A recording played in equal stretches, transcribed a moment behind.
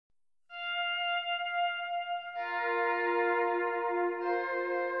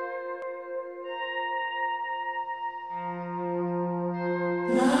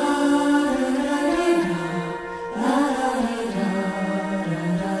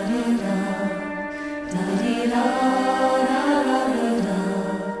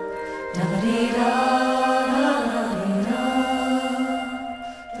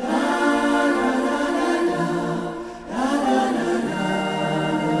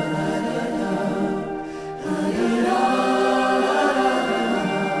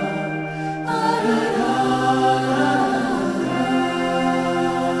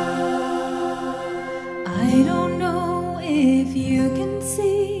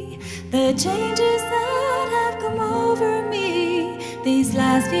the changes that have come over me. These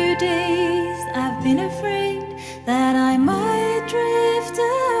last few days I've been afraid that I might drift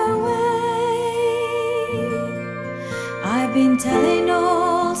away. I've been telling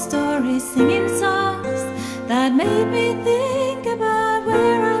old stories, singing songs that made me think about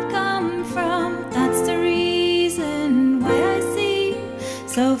where I've come from. That's the reason why I seem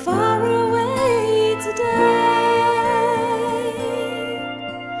so far away today.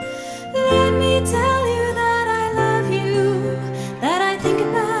 Let me tell you that I love you, that I think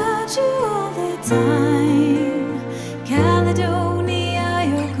about you all the time. Caledonia,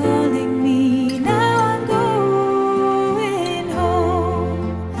 you're calling me, now I'm going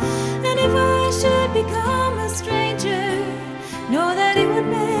home. And if I should become a stranger, know that it would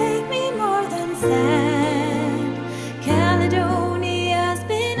make me more than sad. Caledonia's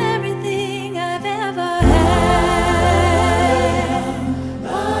been everything I've ever had.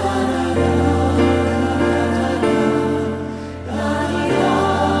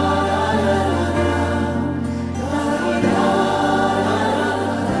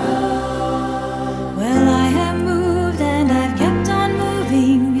 Well, I have moved and I've kept on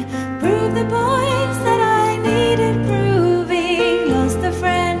moving, proved the points that I needed proving, lost the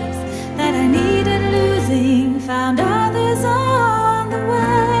friends that I needed losing, found others on the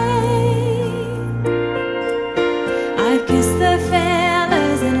way. I've kissed the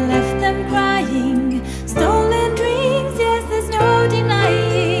fellas and left them crying, stolen dreams, yes, there's no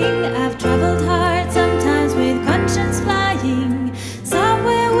denying. I've traveled hard, sometimes with conscience flying,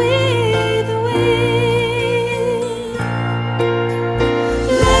 somewhere with the wind.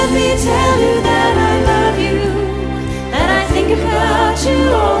 Let me tell you that I love you, that I think about you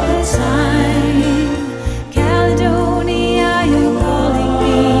all the time. Caledonia, you're calling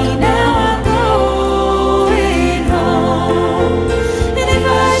me, now I'm going home. And if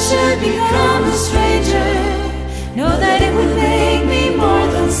I should become a stranger, know that it would make me more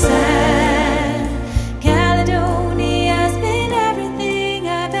than sad. Caledonia's been everything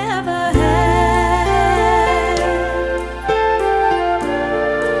I've ever had.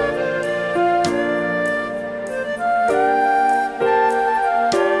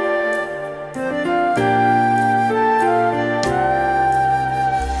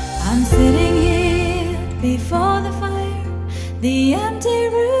 I'm sitting here before the fire, the empty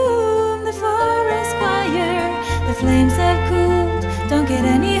room, the forest choir. The flames have cooled, don't get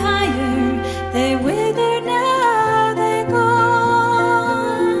any